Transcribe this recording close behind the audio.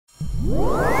Hi,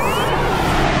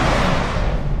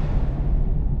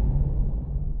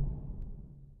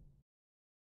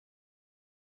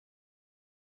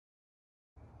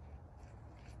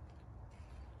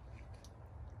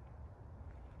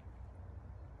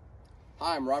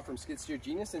 I'm Rob from Skid Steer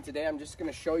Genius, and today I'm just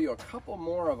going to show you a couple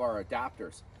more of our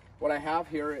adapters. What I have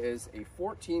here is a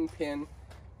 14-pin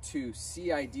to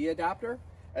Cid adapter,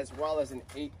 as well as an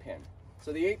 8-pin.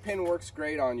 So the 8-pin works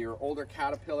great on your older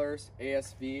Caterpillars,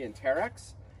 ASV, and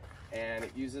Terex, and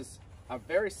it uses a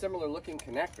very similar looking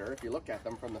connector. If you look at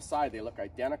them from the side, they look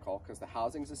identical because the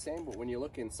housing's the same, but when you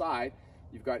look inside,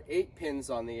 you've got 8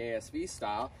 pins on the ASV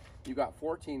style, you've got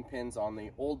 14 pins on the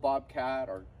old Bobcat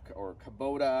or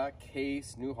Kubota,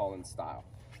 Case, New Holland style.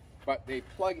 But they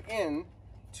plug in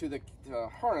to the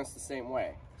harness the same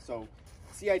way. So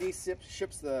CID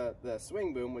ships the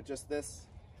swing boom with just this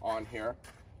on here.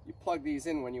 You plug these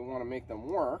in when you want to make them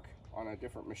work on a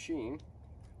different machine,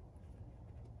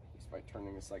 just by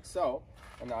turning this like so,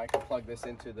 and now I can plug this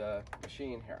into the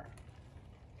machine here.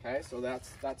 Okay, so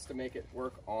that's to make it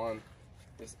work on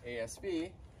this ASV.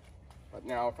 But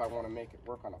now if I want to make it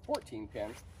work on a 14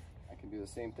 pin, I can do the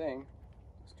same thing.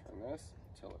 Just turn this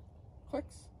until it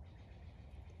clicks,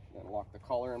 then lock the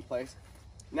collar in place.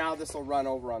 Now this will run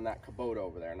over on that Kubota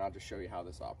over there, and I'll just show you how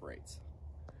this operates.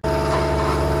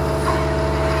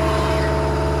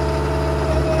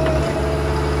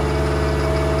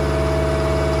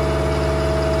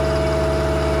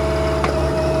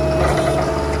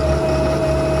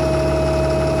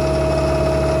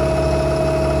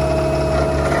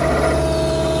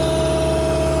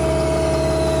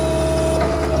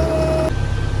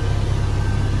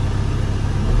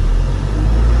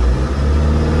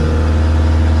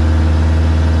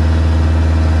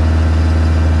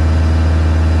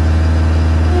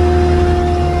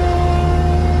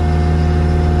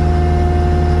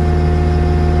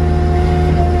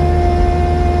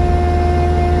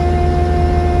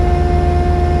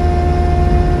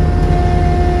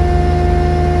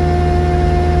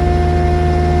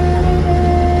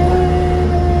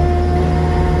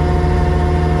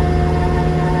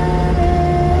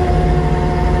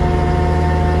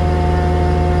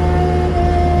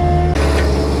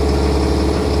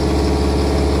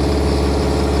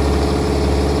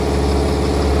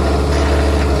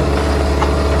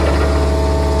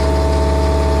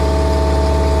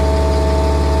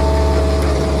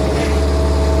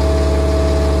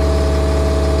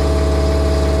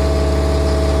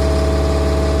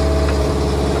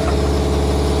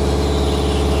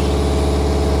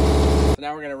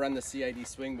 Run the CID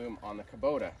swing boom on the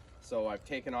Kubota. So I've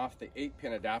taken off the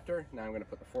 8-pin adapter. Now I'm going to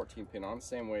put the 14-pin on,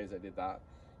 same way as I did that.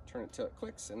 Turn it till it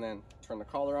clicks, and then turn the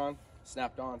collar on.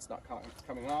 Snapped on, it's not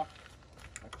coming off.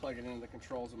 I plug it into the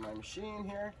controls of my machine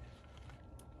here.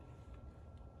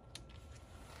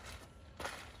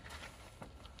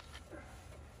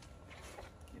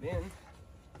 Get in,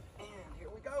 and here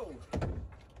we go.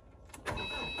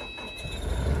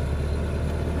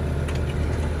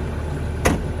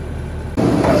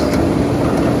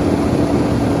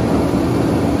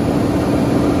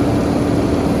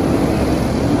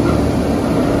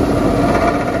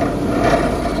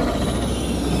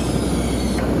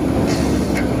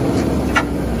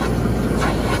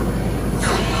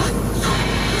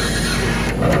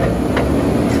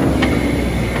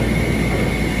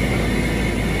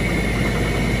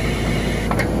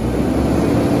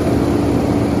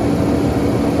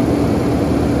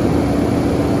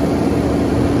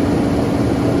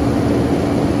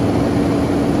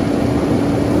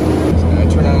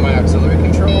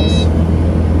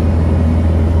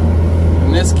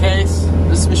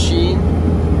 This machine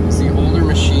is the older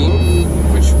machine,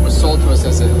 which was sold to us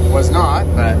as it was not,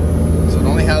 but so it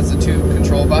only has the 2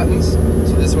 control buttons.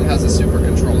 So this one has a super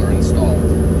controller installed,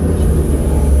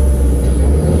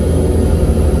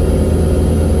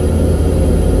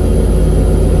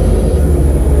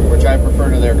 which I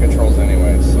prefer to their controls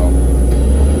anyway. So.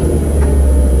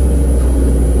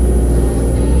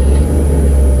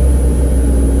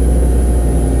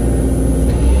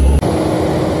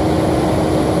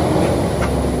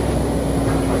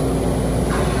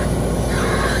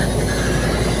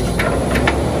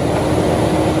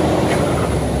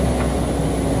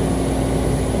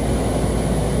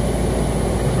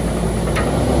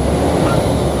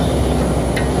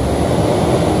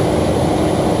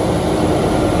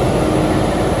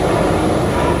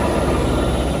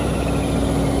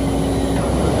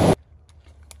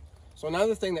 So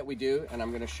another thing that we do, and I'm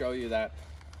going to show you that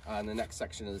in the next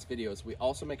section of this video, is we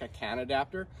also make a CAN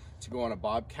adapter to go on a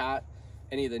Bobcat,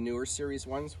 any of the newer series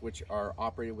ones, which are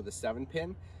operated with a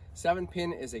 7-pin.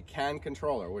 7-pin is a CAN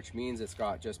controller, which means it's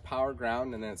got just power,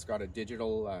 ground, and then it's got a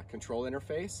digital control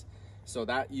interface. So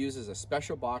that uses a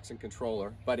special box and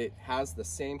controller, but it has the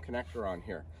same connector on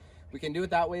here. We can do it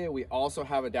that way. We also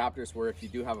have adapters where if you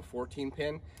do have a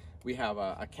 14-pin, we have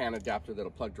a CAN adapter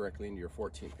that'll plug directly into your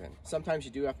 14-pin. Sometimes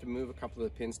you do have to move a couple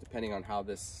of the pins depending on how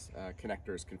this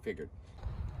connector is configured.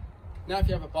 Now if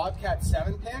you have a Bobcat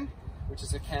 7-pin, which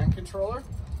is a CAN controller,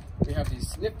 we have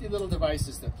these nifty little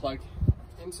devices that plug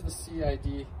into the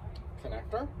CID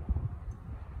connector.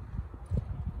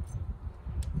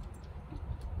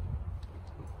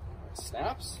 It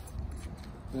snaps.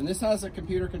 Then this has a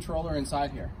computer controller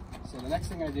inside here. So the next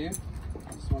thing I do,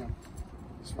 I just want to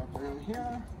disrupt around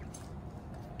here,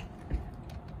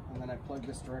 and then I plug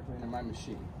this directly into my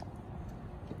machine.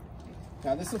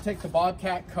 Now this will take the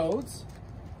Bobcat codes,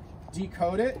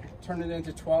 decode it, turn it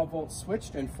into 12-volt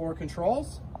switched and 4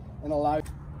 controls, and allow you.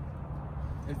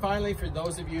 And finally, for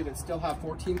those of you that still have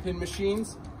 14-pin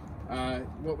machines,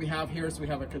 what we have here is we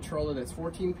have a controller that's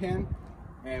 14-pin,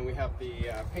 and we have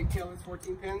the pigtail that's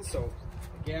 14-pin. So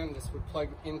again, this would plug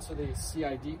into the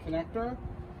CID connector,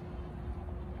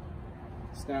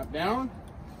 snap down,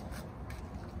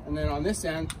 and then on this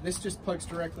end, this just plugs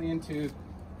directly into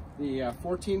the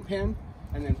 14-pin,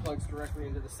 and then plugs directly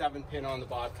into the 7-pin on the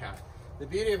Bobcat. The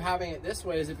beauty of having it this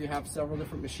way is if you have several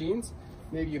different machines,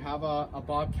 maybe you have a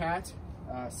Bobcat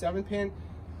 7-pin,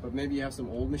 but maybe you have some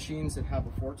old machines that have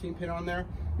a 14-pin on there,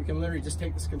 you can literally just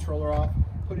take this controller off,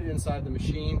 put it inside the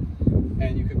machine,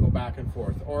 and you can go back and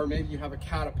forth. Or maybe you have a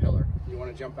Caterpillar, you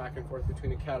want to jump back and forth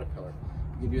between a Caterpillar,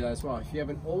 you can do that as well. If you have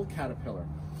an old Caterpillar,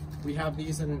 we have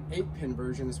these in an 8-pin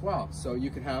version as well. So you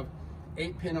could have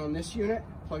 8-pin on this unit,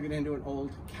 plug it into an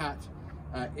old Cat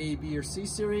A, B, or C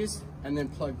series, and then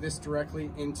plug this directly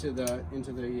into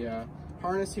the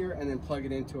harness here, and then plug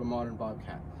it into a modern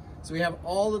Bobcat. So we have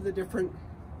all of the different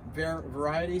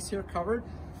varieties here covered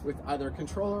with either a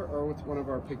controller or with one of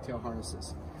our pigtail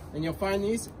harnesses. And you'll find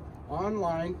these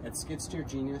online at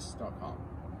skidsteergenius.com.